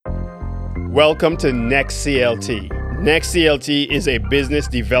Welcome to NeXT. NeXT is a business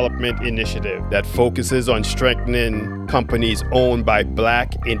development initiative that focuses on strengthening companies owned by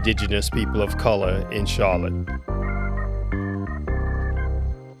Black, Indigenous people of color in Charlotte.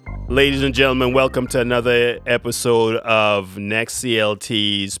 Ladies and gentlemen, welcome to another episode of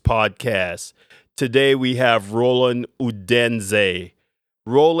NeXT's podcast. Today we have Roland Udenze.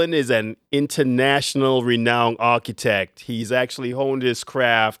 Roland is an international renowned architect. He's actually honed his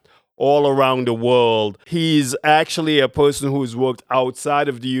craft all around the world. He's actually a person who's worked outside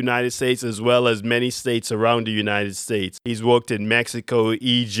of the United States as well as many states around the United States. He's worked in Mexico,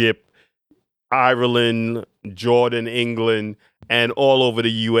 Egypt, Ireland, Jordan, England, and all over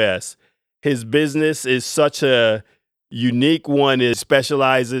the U.S. His business is such a unique one. It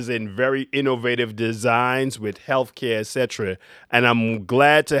specializes in very innovative designs with healthcare, etc. And I'm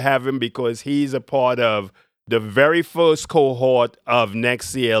glad to have him because he's a part of the very first cohort of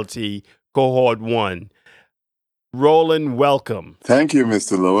NeXT, cohort 1. Roland, welcome. Thank you,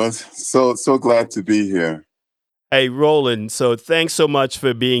 Mr. Lewis. So glad to be here. Hey, Roland, so thanks so much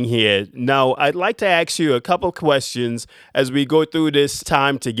for being here. Now, I'd like to ask you a couple questions as we go through this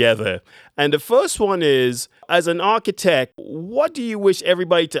time together. And the first one is, as an architect, what do you wish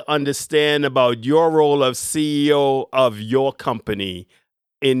everybody to understand about your role of CEO of your company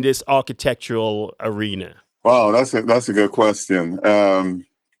in this architectural arena? Wow, that's a good question.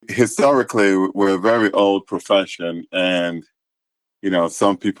 Historically, we're a very old profession, and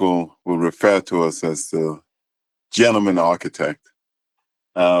some people will refer to us as the gentleman architect.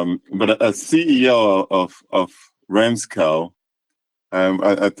 But as CEO of Renz Co,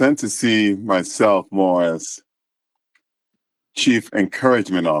 I tend to see myself more as Chief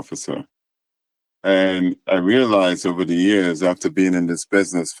Encouragement Officer. And I realized over the years, after being in this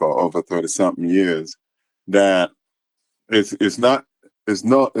business for over 30-something years, that it's not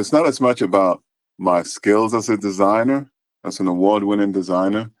as much about my skills as a designer, as an award-winning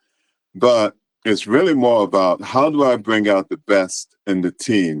designer, but it's really more about how do I bring out the best in the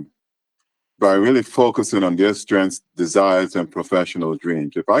team by really focusing on their strengths, desires, and professional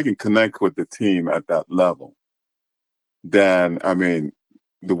dreams. If I can connect with the team at that level, then,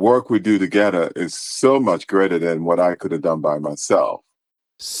 the work we do together is so much greater than what I could have done by myself.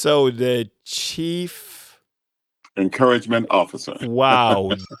 So the Chief Encouragement Officer.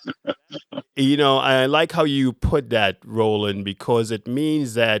 Wow. I like how you put that, Roland, because it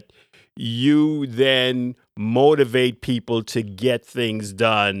means that you then motivate people to get things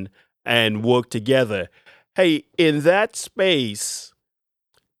done and work together. Hey, in that space,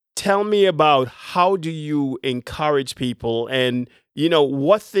 tell me about how do you encourage people and,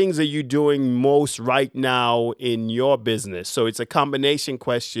 what things are you doing most right now in your business? So it's a combination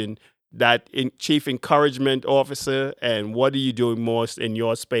question that Chief Encouragement Officer, and what are you doing most in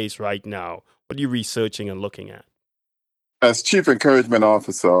your space right now? What are you researching and looking at? As Chief Encouragement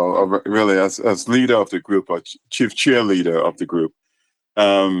Officer, or really as leader of the group, or Chief Cheerleader of the group,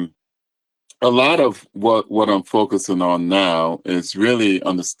 a lot of what I'm focusing on now is really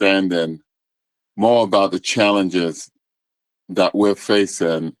understanding more about the challenges that we're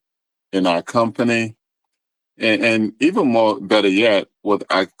facing in our company, and even more, better yet, what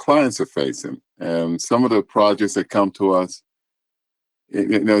our clients are facing. Some of the projects that come to us,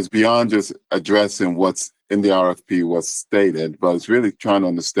 it's beyond just addressing what's in the RFP, what's stated, but it's really trying to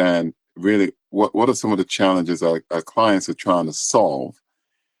understand really what are some of the challenges our clients are trying to solve,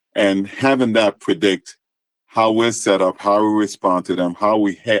 and having that predict how we're set up, how we respond to them, how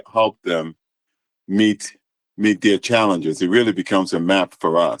we help them meet their challenges. It really becomes a map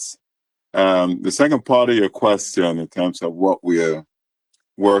for us. The second part of your question, in terms of what we're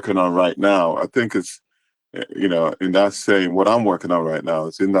working on right now, I think it's, in that same, what I'm working on right now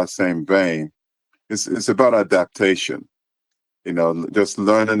is in that same vein. It's about adaptation, just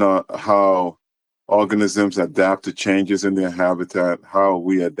learning how organisms adapt to changes in their habitat, how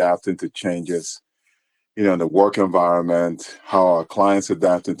we adapt into changes, in the work environment, how our clients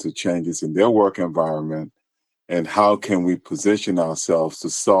adapt into changes in their work environment, and how can we position ourselves to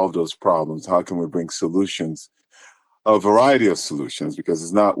solve those problems? How can we bring solutions, a variety of solutions, because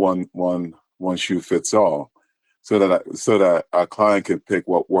it's not one shoe fits all, so that our client can pick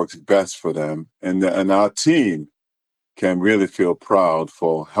what works best for them, and our team can really feel proud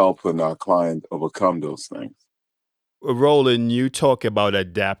for helping our client overcome those things. Roland, you talk about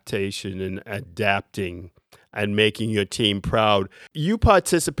adaptation and adapting and making your team proud. You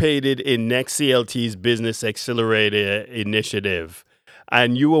participated in NeXT's Business Accelerator Initiative,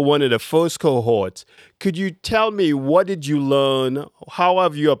 and you were one of the first cohorts. Could you tell me, what did you learn? How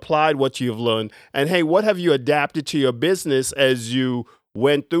have you applied what you've learned? And hey, what have you adapted to your business as you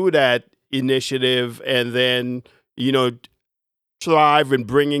went through that initiative and then, you know, thrive in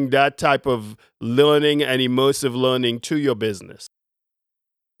bringing that type of learning and immersive learning to your business?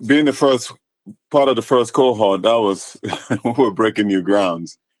 Being the first part of the first cohort, that was we're breaking new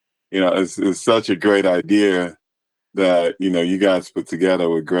grounds. It's such a great idea that you guys put together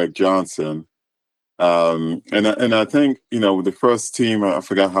with Greg Johnson. And I think with the first team, I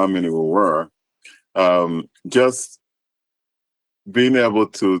forgot how many we were. Just being able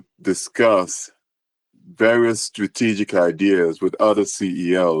to discuss various strategic ideas with other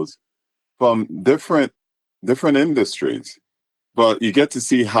CEOs from different industries, but you get to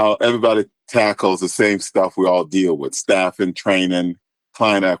see how everybody tackles the same stuff we all deal with: staffing, training,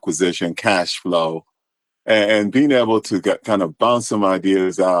 client acquisition, cash flow, and being able to kind of bounce some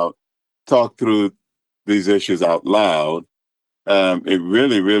ideas out, talk through these issues out loud. It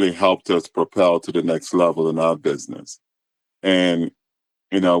really, really helped us propel to the next level in our business. And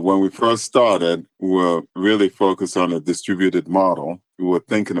when we first started, we were really focused on a distributed model. We were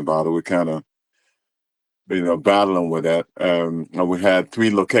thinking about it. We kind of, battling with that. And we had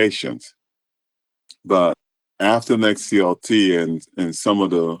 3 locations. But after NeXT and some of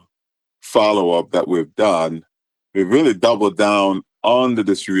the follow up that we've done, we really doubled down on the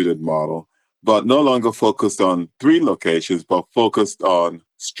distributed model, but no longer focused on 3 locations, but focused on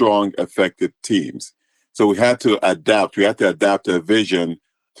strong, effective teams. So we had to adapt. We had to adapt our vision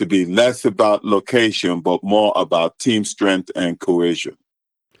to be less about location, but more about team strength and cohesion.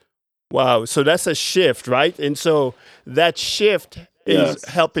 Wow. So that's a shift, right? And so that shift is Yes.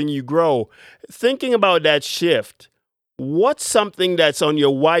 helping you grow. Thinking about that shift, what's something that's on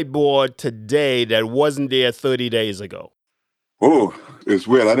your whiteboard today that wasn't there 30 days ago? Oh, it's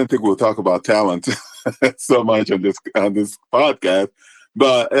weird. I didn't think we'll talk about talent so much on this podcast,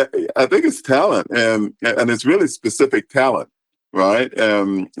 but I think it's talent, and it's really specific talent, right?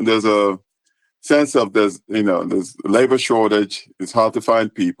 There's a sense of there's labor shortage. It's hard to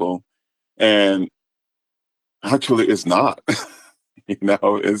find people, and actually, it's not.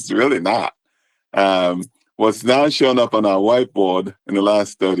 It's really not. Um, what's now shown up on our whiteboard in the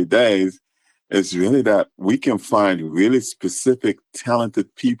last 30 days is really that we can find really specific,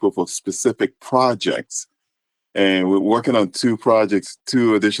 talented people for specific projects. And we're working on 2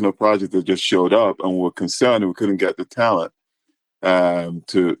 additional projects that just showed up, and we're concerned we couldn't get the talent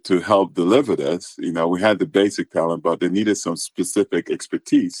to help deliver this. We had the basic talent, but they needed some specific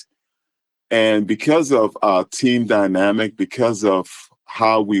expertise. And because of our team dynamic, because of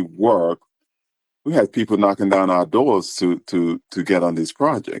how we work, we had people knocking down our doors to get on these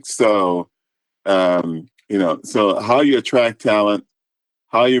projects. So so how you attract talent,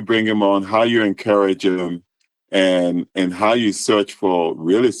 how you bring them on, how you encourage them, and how you search for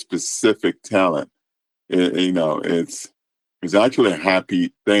really specific talent. It's actually a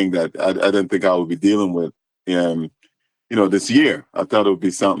happy thing that I didn't think I would be dealing with. This year. I thought it would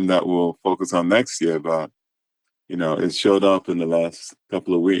be something that we'll focus on next year, but it showed up in the last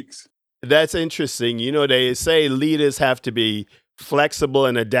couple of weeks. That's interesting. They say leaders have to be flexible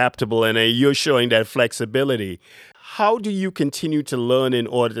and adaptable, and you're showing that flexibility. How do you continue to learn in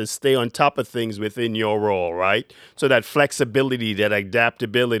order to stay on top of things within your role, right? So that flexibility, that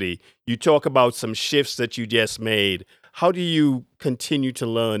adaptability, you talk about some shifts that you just made. How do you continue to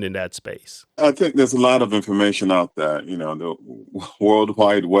learn in that space? I think there's a lot of information out there. The World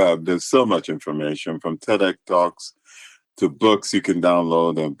Wide Web, there's so much information, from TEDx talks to books you can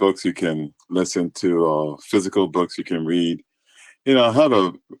download and books you can listen to, or physical books you can read. I have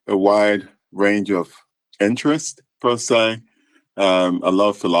a wide range of interest, per se. I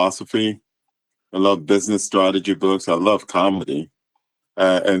love philosophy. I love business strategy books. I love comedy.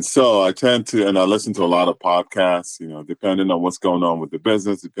 And so I tend to, and I listen to a lot of podcasts, depending on what's going on with the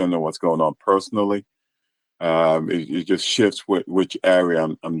business, depending on what's going on personally. It just shifts which area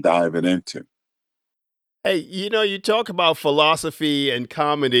I'm diving into. Hey, you talk about philosophy and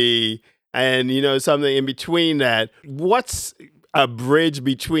comedy and, something in between that. What's a bridge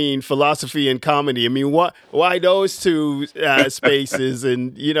between philosophy and comedy? I mean, why those two spaces?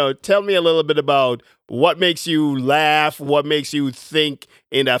 And, tell me a little bit about what makes you laugh, what makes you think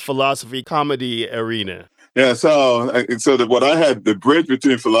in that philosophy comedy arena. Yeah, what I had, the bridge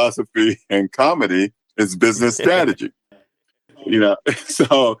between philosophy and comedy is business strategy.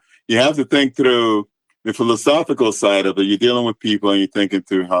 So you have to think through the philosophical side of it. You're dealing with people, and you're thinking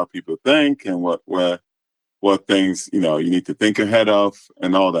through how people think and what things you need to think ahead of,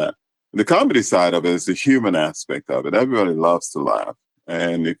 and all that. The comedy side of it is the human aspect of it. Everybody loves to laugh,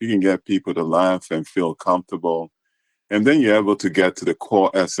 and if you can get people to laugh and feel comfortable, and then you're able to get to the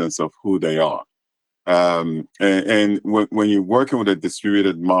core essence of who they are. And when you're working with a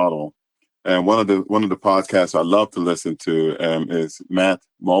distributed model, And one of the podcasts I love to listen to is Matt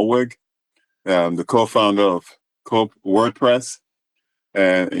Mulwig, the co-founder of WordPress,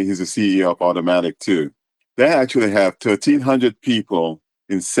 and he's the CEO of Automatic too. They actually have 1,300 people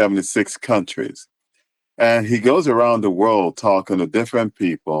in 76 countries. And he goes around the world talking to different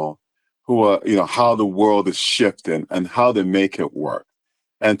people who are, how the world is shifting and how they make it work.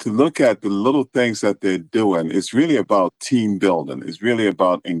 And to look at the little things that they're doing is really about team building. It's really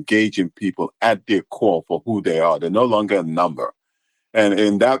about engaging people at their core for who they are. They're no longer a number. And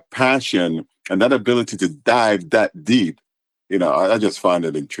in that passion and that ability to dive that deep, I just find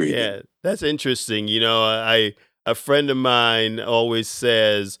it intriguing. Yeah, that's interesting. A friend of mine always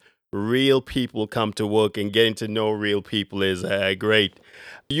says real people come to work, and getting to know real people is great.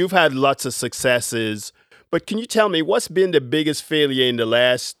 You've had lots of successes, but can you tell me what's been the biggest failure in the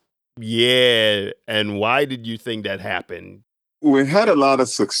last year, and why did you think that happened? We had a lot of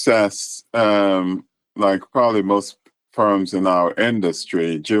success, like probably most firms in our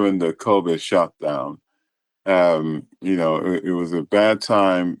industry during the COVID shutdown. It was a bad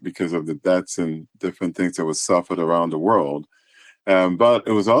time because of the deaths and different things that were suffered around the world. But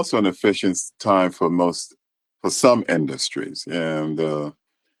it was also an efficient time for some industries. And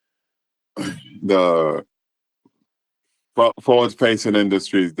the forward-facing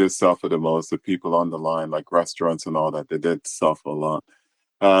industries did suffer the most. The people on the line, like restaurants and all that, they did suffer a lot.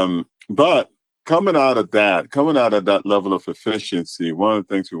 But coming out of that level of efficiency, one of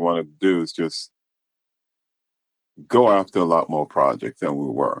the things we wanted to do is just go after a lot more projects than we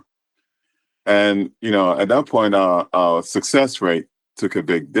were. And, at that point, our success rate took a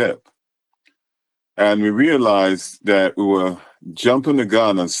big dip. And we realized that we were jumping the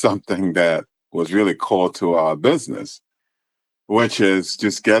gun on something that was really core to our business, which is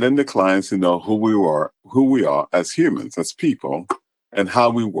just getting the clients to know who we are as humans, as people, and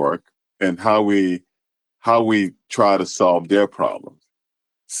how we work and how we try to solve their problems.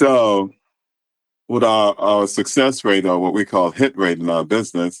 So with our success rate, or what we call hit rate in our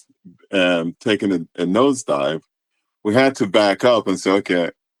business, taking a nosedive, we had to back up and say, okay,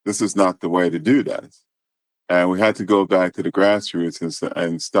 this is not the way to do that. And we had to go back to the grassroots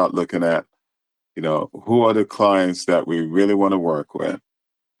and start looking at, who are the clients that we really want to work with,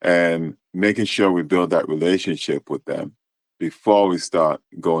 and making sure we build that relationship with them before we start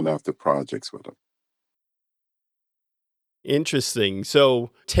going after projects with them. Interesting. So,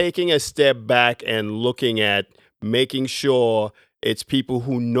 taking a step back and looking at making sure it's people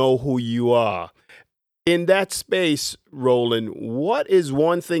who know who you are. In that space, Roland, what is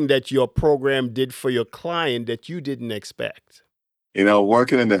one thing that your program did for your client that you didn't expect?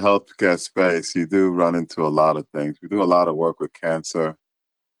 Working in the healthcare space, you do run into a lot of things. We do a lot of work with cancer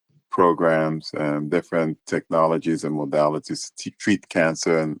programs and different technologies and modalities to treat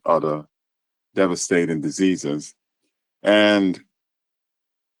cancer and other devastating diseases. And,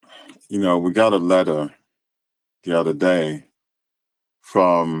 we got a letter the other day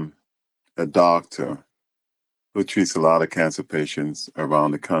from a doctor who treats a lot of cancer patients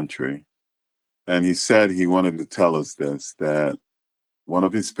around the country. And he said he wanted to tell us this, that one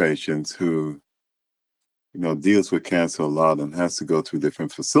of his patients who, deals with cancer a lot and has to go through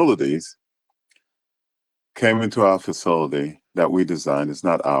different facilities, came into our facility that we designed. It's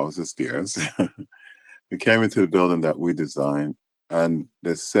not ours, it's theirs. They came into the building that we designed, and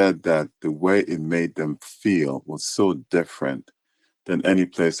they said that the way it made them feel was so different than any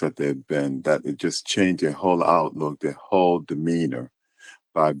place that they'd been, that it just changed their whole outlook, their whole demeanor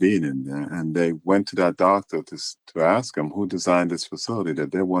by being in there. And they went to that doctor to ask him who designed this facility,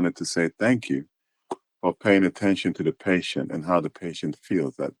 that they wanted to say thank you for paying attention to the patient and how the patient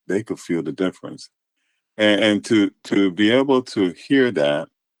feels, that they could feel the difference. And to be able to hear that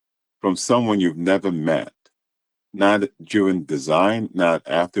from someone you've never met, not during design, not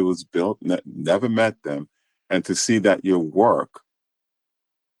after it was built, never met them, and to see that your work,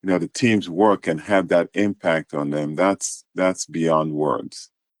 the team's work can have that impact on them, that's beyond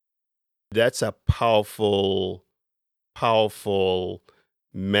words. That's a powerful, powerful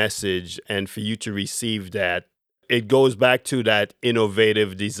message. And for you to receive that, it goes back to that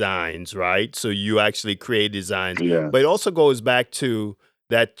innovative designs, right? So you actually create designs, Yeah. but it also goes back to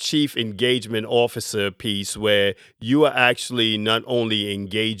that chief engagement officer piece where you are actually not only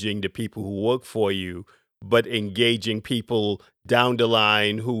engaging the people who work for you, but engaging people down the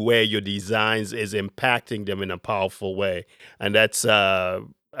line where your designs is impacting them in a powerful way. And that's in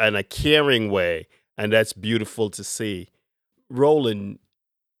a caring way. And that's beautiful to see. Roland,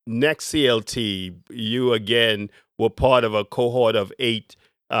 next CLT, you again were part of a cohort of 8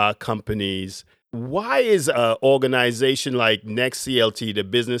 companies. Why is an organization like NeXT, the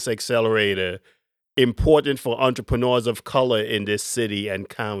Business Accelerator, important for entrepreneurs of color in this city and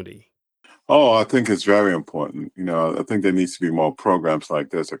county? Oh, I think it's very important. I think there needs to be more programs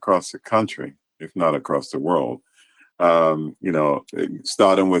like this across the country, if not across the world.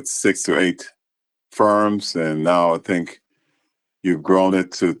 Starting with 6 to 8 firms, and now I think you've grown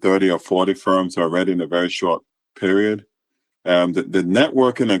it to 30 or 40 firms already in a very short period. The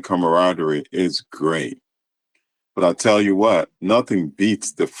networking and camaraderie is great. But I'll tell you what, nothing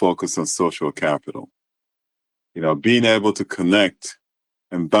beats the focus on social capital. Being able to connect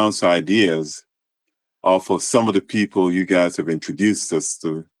and bounce ideas off of some of the people you guys have introduced us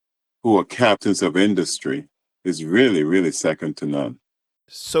to who are captains of industry is really, really second to none.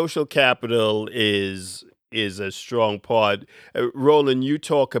 Social capital is a strong part. Roland, you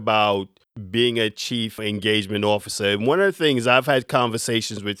talk about being a chief engagement officer, and one of the things I've had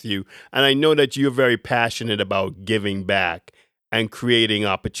conversations with you, and I know that you're very passionate about giving back and creating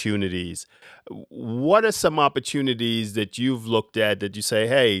opportunities. What are some opportunities that you've looked at that you say,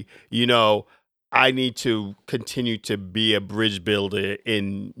 hey, I need to continue to be a bridge builder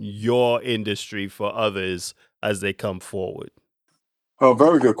in your industry for others as they come forward? Oh,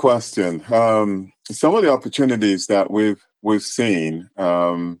 very good question. Some of the opportunities that we've seen,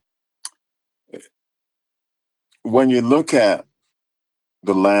 when you look at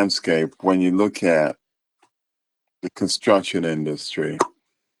the landscape, when you look at the construction industry,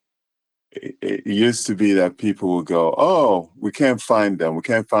 it used to be that people would go, "Oh, we can't find them. We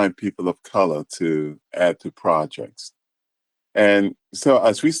can't find people of color to add to projects." And so,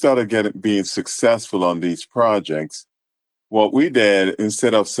 as we started being successful on these projects, what we did,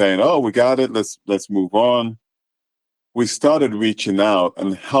 instead of saying, "Oh, we got it. Let's move on," we started reaching out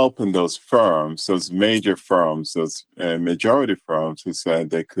and helping those firms, those major firms, those majority firms who said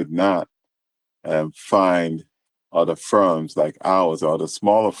they could not find other firms like ours or the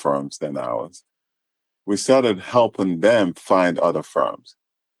smaller firms than ours. We started helping them find other firms.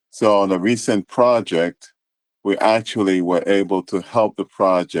 So on a recent project, we actually were able to help the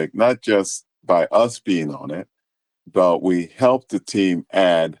project, not just by us being on it, but we helped the team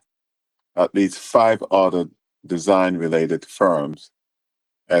add at least 5 other design related firms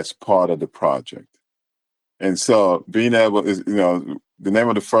as part of the project. And so being able is, the name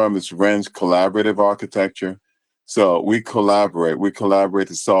of the firm is Renz Collaborative Architecture. So we collaborate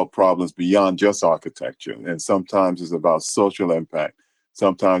to solve problems beyond just architecture. And sometimes it's about social impact.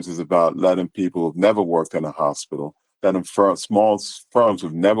 Sometimes it's about letting people who've never worked in a hospital, letting small firms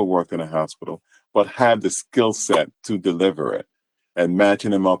who've never worked in a hospital, but have the skill set to deliver it and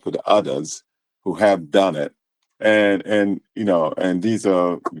matching them up with others who have done it. And these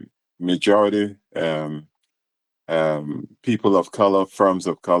are majority people of color, firms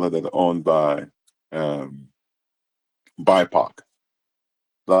of color that are owned by um, BIPOC,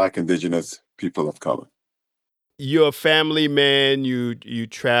 Black, Indigenous people of color. You're a family man, you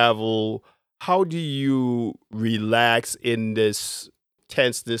travel. How do you relax in this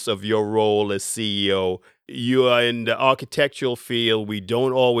tenseness of your role as CEO? You are in the architectural field. We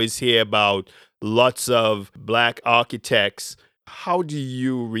don't always hear about lots of black architects. How do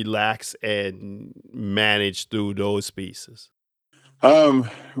you relax and manage through those pieces?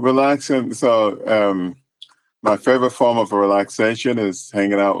 Relaxing. So my favorite form of relaxation is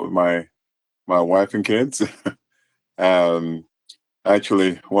hanging out with my wife and kids. um,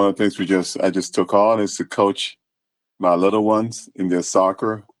 Actually, one of the things I just took on is to coach my little ones in their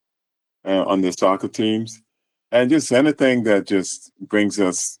soccer on their soccer teams, and just anything that just brings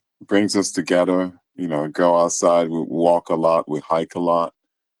us together. Go outside, we walk a lot, we hike a lot.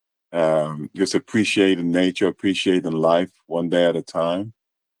 Just appreciating nature, appreciating life one day at a time.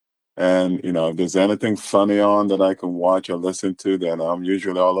 And if there's anything funny on that I can watch or listen to, then I'm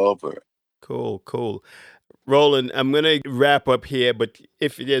usually all over it. Cool, cool. Roland, I'm going to wrap up here, but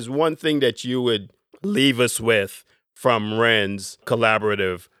if there's one thing that you would leave us with from Renz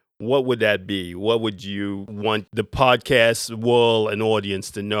Collaborative, what would that be? What would you want the podcast world and audience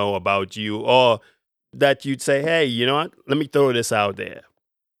to know about you? Or that you'd say, hey, you know what? Let me throw this out there.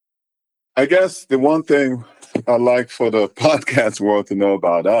 I guess the one thing I like for the podcast world to know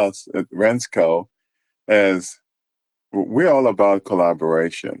about us at Rensco is we're all about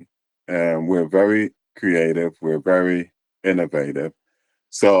collaboration, and we're very creative. We're very innovative.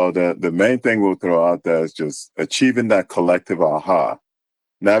 So the main thing we'll throw out there is just achieving that collective aha,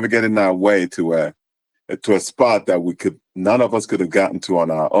 navigating our way to a spot that we could none of us could have gotten to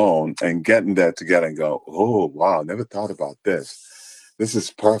on our own, and getting there together and go, oh wow, never thought about this. This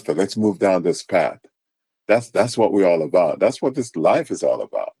is perfect. Let's move down this path. that's what we're all about. That's what this life is all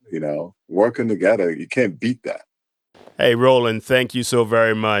about. Working together. You can't beat that. Hey, Roland, thank you so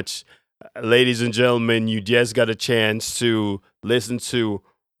very much. Ladies and gentlemen, you just got a chance to listen to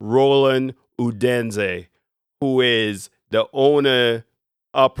Roland Udenze, who is the owner,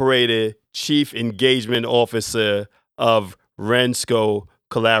 operator, chief engagement officer of Renz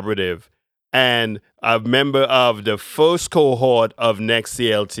Collaborative and a member of the first cohort of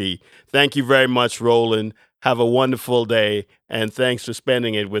NeXT. Thank you very much, Roland. Have a wonderful day, and thanks for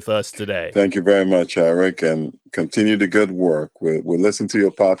spending it with us today. Thank you very much, Eric, and continue the good work. We listen to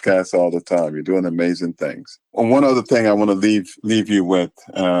your podcast all the time. You're doing amazing things. And one other thing I want to leave you with,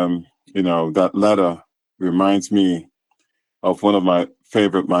 that letter reminds me of one of my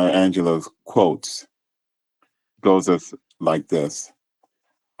favorite Maya Angelou's quotes. It goes like this: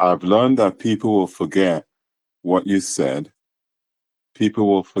 I've learned that people will forget what you said, people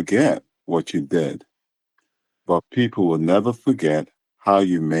will forget what you did, but people will never forget how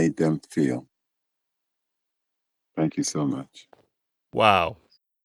you made them feel. Thank you so much. Wow.